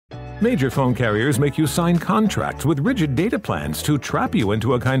Major phone carriers make you sign contracts with rigid data plans to trap you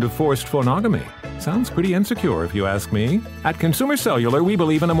into a kind of forced phonogamy. Sounds pretty insecure if you ask me. At Consumer Cellular, we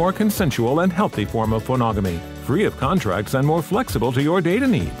believe in a more consensual and healthy form of phonogamy, free of contracts and more flexible to your data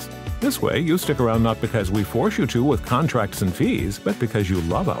needs. This way, you stick around not because we force you to with contracts and fees, but because you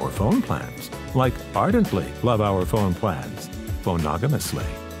love our phone plans. Like ardently love our phone plans. Phonogamously.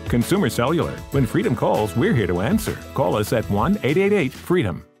 Consumer Cellular. When freedom calls, we're here to answer. Call us at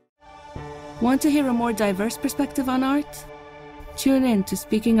 1-888-FREEDOM. Want to hear a more diverse perspective on art? Tune in to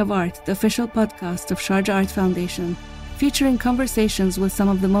Speaking of Art, the official podcast of Sharjah Art Foundation, featuring conversations with some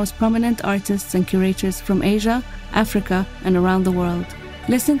of the most prominent artists and curators from Asia, Africa, and around the world.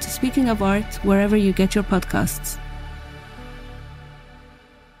 Listen to Speaking of Art wherever you get your podcasts.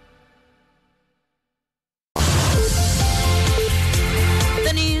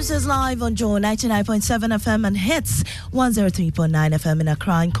 Is live on Joy 99.7 FM and Hits 103.9 FM in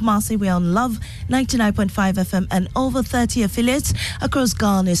Accra. In Kumasi, we're on Love 99.5 FM and over 30 affiliates across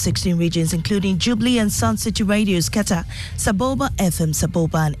Ghana's 16 regions, including Jubilee and Sun City Radios, Keta, Saboba FM,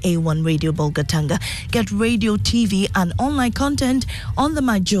 Saboba, and A1 Radio Bolgatanga. Get radio, TV, and online content on the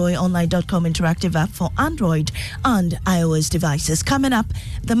MyJoyOnline.com interactive app for Android and iOS devices. Coming up,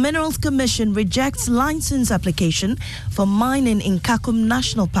 the Minerals Commission rejects license application for mining in Kakum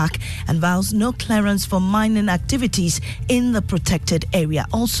National Park and vows no clearance for mining activities in the protected area.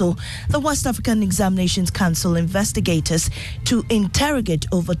 Also, the West African Examinations Council investigators to interrogate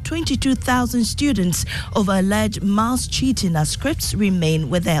over 22,000 students over alleged mass cheating as scripts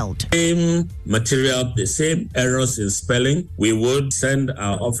remain withheld. Same material, the same errors in spelling. We would send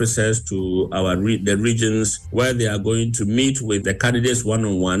our officers to the regions where they are going to meet with the candidates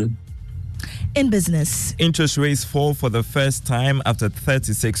one-on-one. In business, interest rates fall for the first time after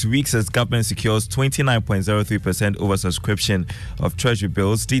 36 weeks as government secures 29.03% oversubscription of treasury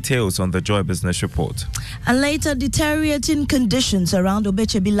bills. Details on the Joy Business Report. And later, deteriorating conditions around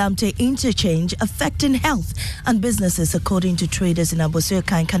Obeche-Bilamte interchange affecting health and businesses, according to traders in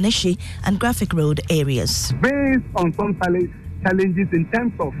Abosioka and Kanishi and Graphic Road areas. Based on some challenges in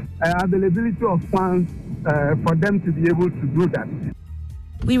terms of availability of funds for them to be able to do that.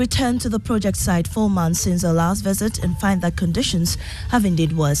 We return to the project site 4 months since our last visit and find that conditions have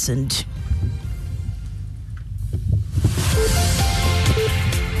indeed worsened.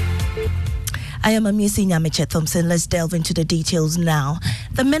 I am Amisi Nyamiche Thompson. Let's delve into the details now.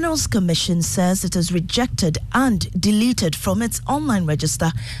 The Minerals Commission says it has rejected and deleted from its online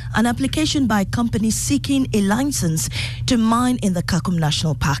register an application by companies seeking a license to mine in the Kakum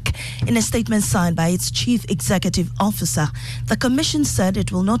National Park. In a statement signed by its Chief Executive Officer, the Commission said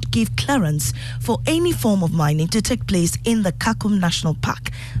it will not give clearance for any form of mining to take place in the Kakum National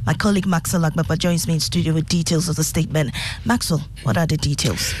Park. My colleague Maxwell Agbapa joins me in studio with details of the statement. Maxwell, what are the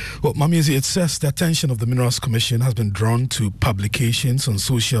details? Well, Mamizi, it says the attention of the Minerals Commission has been drawn to publications on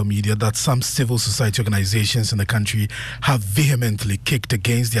social media that some civil society organizations in the country have vehemently kicked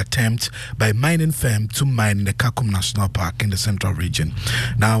against the attempt by mining firm to mine in the Kakum National Park in the Central Region.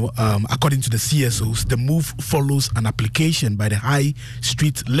 Now, according to the CSOs, the move follows an application by the High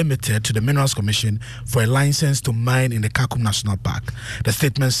Street Limited to the Minerals Commission for a license to mine in the Kakum National Park. The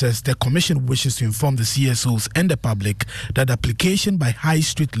statement says the Commission wishes to inform the CSOs and the public that the application by High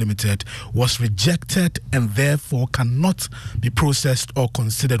Street Limited was rejected and therefore cannot be processed or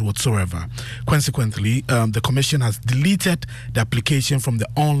considered whatsoever. Consequently, the Commission has deleted the application from the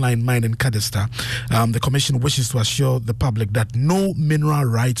online mining cadastre. The Commission wishes to assure the public that no mineral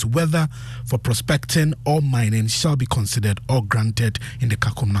rights, whether for prospecting or mining, shall be considered or granted in the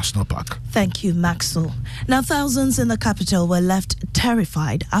Kakum National Park. Thank you, Maxwell. Now, thousands in the capital were left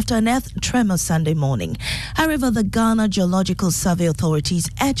terrified after an earth tremor Sunday morning. However, the Ghana Geological Survey authorities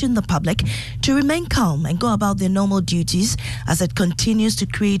urging the public to remain calm and go about their normal duties as it continues to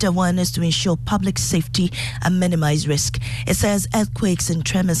create awareness to ensure public safety and minimize risk. It says earthquakes and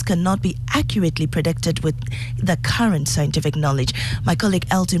tremors cannot be accurately predicted with the current scientific knowledge. My colleague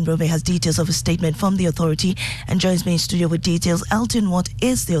Elton Brove has details of a statement from the authority and joins me in studio with details. Elton, what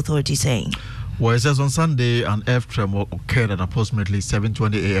is the authority saying? Well, it says on Sunday, an earth tremor occurred at approximately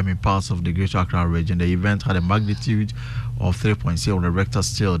 7:20 a.m. in parts of the Greater Accra region. The event had a magnitude of 3.0 on the Richter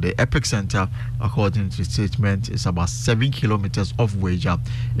scale. The epicenter, according to the statement, is about 7 kilometers off Waja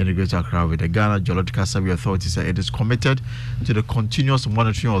in the Greater Accra region. The Ghana Geological Survey Authority said it is committed to the continuous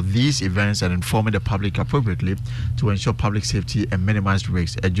monitoring of these events and informing the public appropriately to ensure public safety and minimize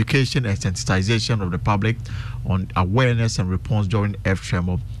risks. Education and sensitization of the public on awareness and response during earth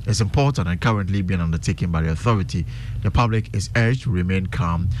tremor is important and currently being undertaken by the authority. The public is urged to remain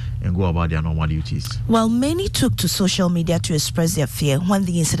calm and go about their normal duties. Well, many took to social media media to express their fear when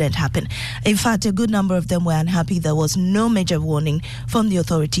the incident happened. In fact, a good number of them were unhappy there was no major warning from the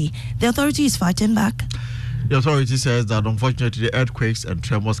authority. The authority is fighting back. The authority says that unfortunately the earthquakes and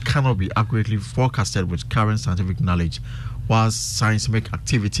tremors cannot be accurately forecasted with current scientific knowledge, whilst seismic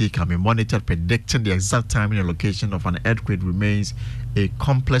activity can be monitored. Predicting the exact timing and location of an earthquake remains a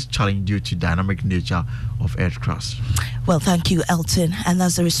complex challenge due to dynamic nature of earthquakes. Well, thank you, Elton. And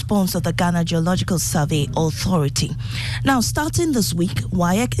that's the response of the Ghana Geological Survey Authority. Now, starting this week,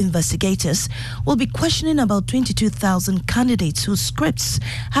 WAEC investigators will be questioning about 22,000 candidates whose scripts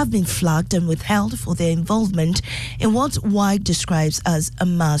have been flagged and withheld for their involvement in what WAEC describes as a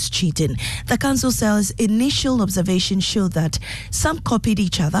mass cheating. The council says initial observations show that some copied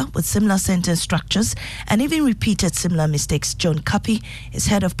each other with similar sentence structures and even repeated similar mistakes. John Kapi is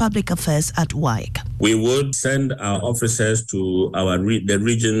head of public affairs at WAEC. We would send our officers to the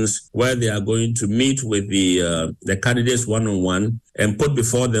regions where they are going to meet with the candidates one-on-one and put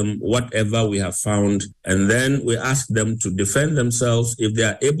before them whatever we have found. And then we ask them to defend themselves. If they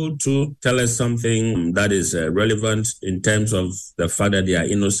are able to tell us something that is relevant in terms of the fact that they are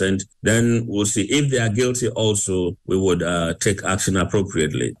innocent, then we'll see. If they are guilty also, we would take action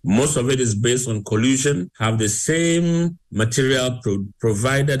appropriately. Most of it is based on collusion, have the same material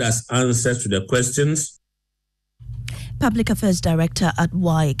provided as answers to the questions. Public Affairs Director at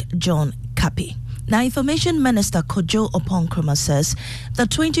WAEC, John Kapi. Now, Information Minister Kojo Oponkroma says the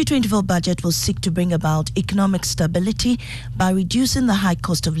 2024 budget will seek to bring about economic stability by reducing the high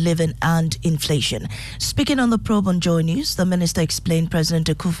cost of living and inflation. Speaking on the probe on Joy News, the minister explained President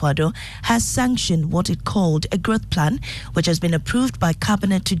Akufo-Addo has sanctioned what it called a growth plan, which has been approved by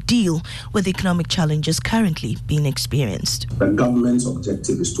Cabinet to deal with economic challenges currently being experienced. The government's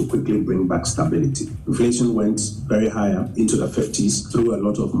objective is to quickly bring back stability. Inflation went very high up into the 50s through a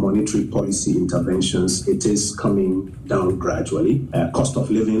lot of monetary policy intervention. It is coming down gradually. Cost of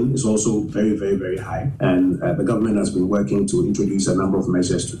living is also very, very, very high. And the government has been working to introduce a number of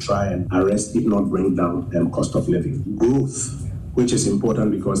measures to try and arrest, if not bring down, cost of living. Growth, which is important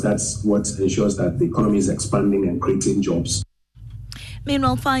because that's what ensures that the economy is expanding and creating jobs.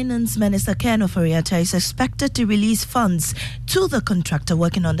 Meanwhile, Finance Minister Ken Ofori-Atta is expected to release funds to the contractor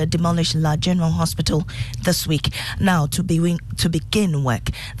working on the demolished La General Hospital this week. Now, to begin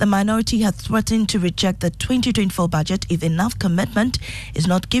work, the minority had threatened to reject the 2024 budget if enough commitment is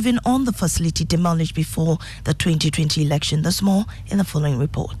not given on the facility demolished before the 2020 election. There's more in the following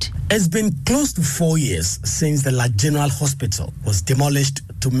report. It's been close to 4 years since the La General Hospital was demolished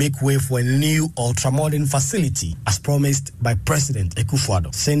to make way for a new ultramodern facility, as promised by President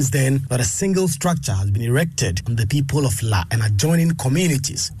Akufo-Addo. Since then, not a single structure has been erected, and the people of La and adjoining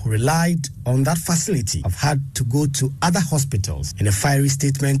communities who relied on that facility have had to go to other hospitals. In a fiery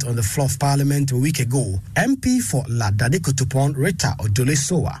statement on the floor of Parliament a week ago, MP for La Dadekotopon, Rita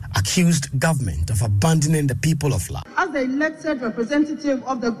Odole-Sowa, accused government of abandoning the people of La. As the elected representative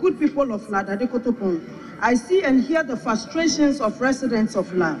of the good people of La Dadekotopon, I see and hear the frustrations of residents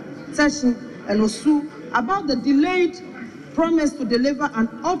of La, Teshin, and Osu about the delayed promise to deliver an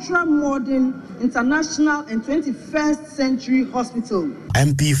ultra-modern, international and 21st century hospital.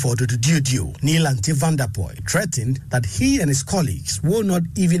 MP for Dududio, Neil Vanderpoy, threatened that he and his colleagues will not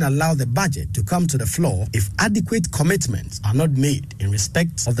even allow the budget to come to the floor if adequate commitments are not made in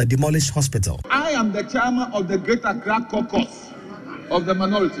respect of the demolished hospital. I am the chairman of the Great Accra Caucus of the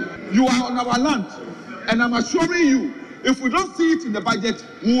minority. You are on our land, and I'm assuring you, if we don't see it in the budget,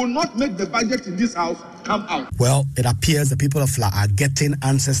 we will not make the budget in this house come out. Well, it appears the people of La are getting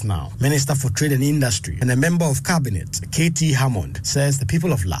answers now. Minister for Trade and Industry and a member of Cabinet, K.T. Hammond, says the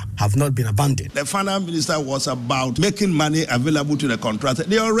people of La have not been abandoned. The finance minister was about making money available to the contractor.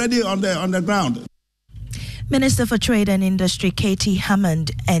 They're already on the ground. Minister for Trade and Industry K.T.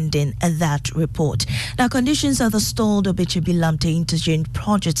 Hammond ending that report. Now, conditions at the stalled Obechebi-Lamte Interchange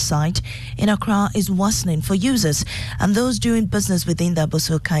project site in Accra is worsening for users and those doing business within the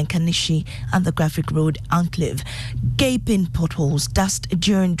Bosoka, Kanishi and the Graphic Road enclave. Gaping potholes, dust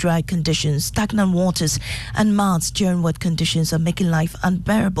during dry conditions, stagnant waters and mudds during wet conditions are making life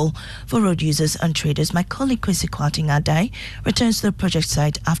unbearable for road users and traders. My colleague Kwesi Kwating Adai returns to the project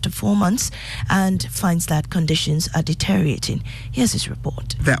site after 4 months and finds that conditions are deteriorating. Here's his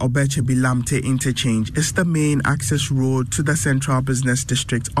report. The Obechebi-Lamte interchange is the main access road to the central business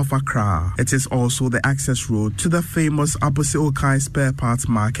district of Accra. It is also the access road to the famous Abosi-Okai spare parts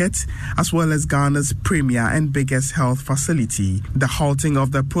market, as well as Ghana's premier and biggest health facility. The halting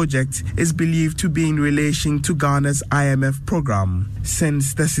of the project is believed to be in relation to Ghana's IMF program.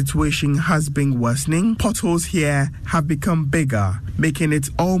 Since the situation has been worsening, potholes here have become bigger, making it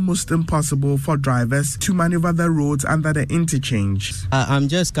almost impossible for drivers to manage maneuver the roads under the interchange. I'm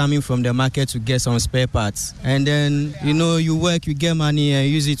just coming from the market to get some spare parts. And then, you work, you get money and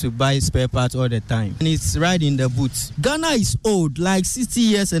use it to buy spare parts all the time. And it's right in the boots. Ghana is old, like 60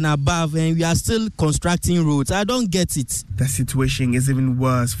 years and above, and we are still constructing roads. I don't get it. The situation is even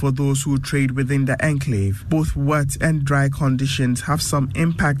worse for those who trade within the enclave. Both wet and dry conditions have some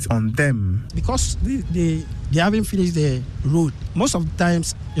impact on them. Because they haven't finished the road. Most of the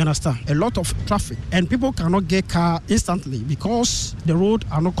times, you understand, a lot of traffic, and people cannot get car instantly because the road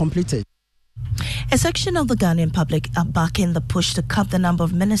are not completed. A section of the Ghanaian public are backing the push to cap the number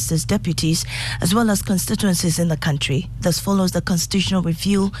of ministers, deputies, as well as constituencies in the country. This follows the Constitutional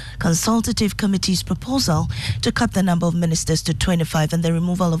Review Consultative Committee's proposal to cap the number of ministers to 25 and the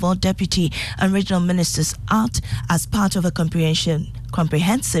removal of all deputy and regional ministers out as part of a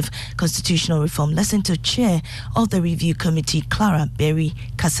comprehensive constitutional reform. Listen to Chair of the Review Committee, Clara Berry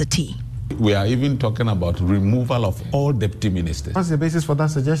Kasati. We are even talking about removal of all deputy ministers. What's the basis for that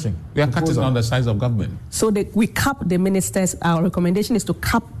suggestion? We are cutting down the size of government. So we cap the ministers. Our recommendation is to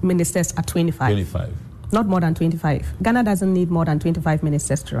cap ministers at 25. 25. Not more than 25. Ghana doesn't need more than 25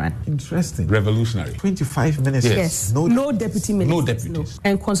 ministers to run. Interesting. Revolutionary. 25 ministers. Yes. No deputy ministers. No deputies. No.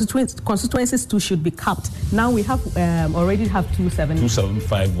 And constituencies too should be capped. Now we have already have 270.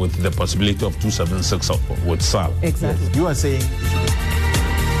 275 with the possibility of 276 with SAL. Exactly. Yes. You are saying...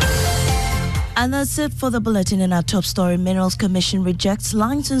 And that's it for the bulletin. In our top story, Minerals Commission rejects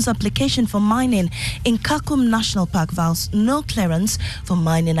license application for mining in Kakum National Park, vows no clearance for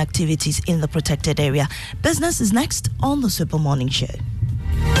mining activities in the protected area. Business is next on the Super Morning Show.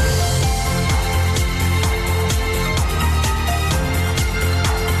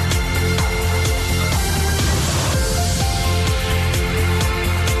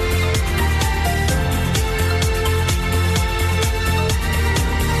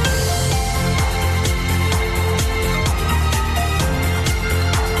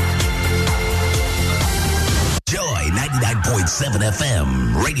 Joy 99.7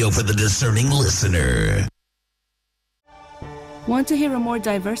 FM, radio for the discerning listener. Want to hear a more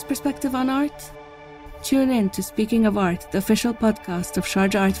diverse perspective on art? Tune in to Speaking of Art, the official podcast of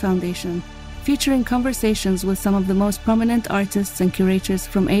Sharjah Art Foundation, featuring conversations with some of the most prominent artists and curators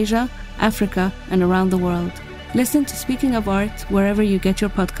from Asia, Africa, and around the world. Listen to Speaking of Art wherever you get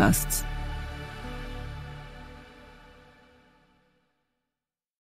your podcasts.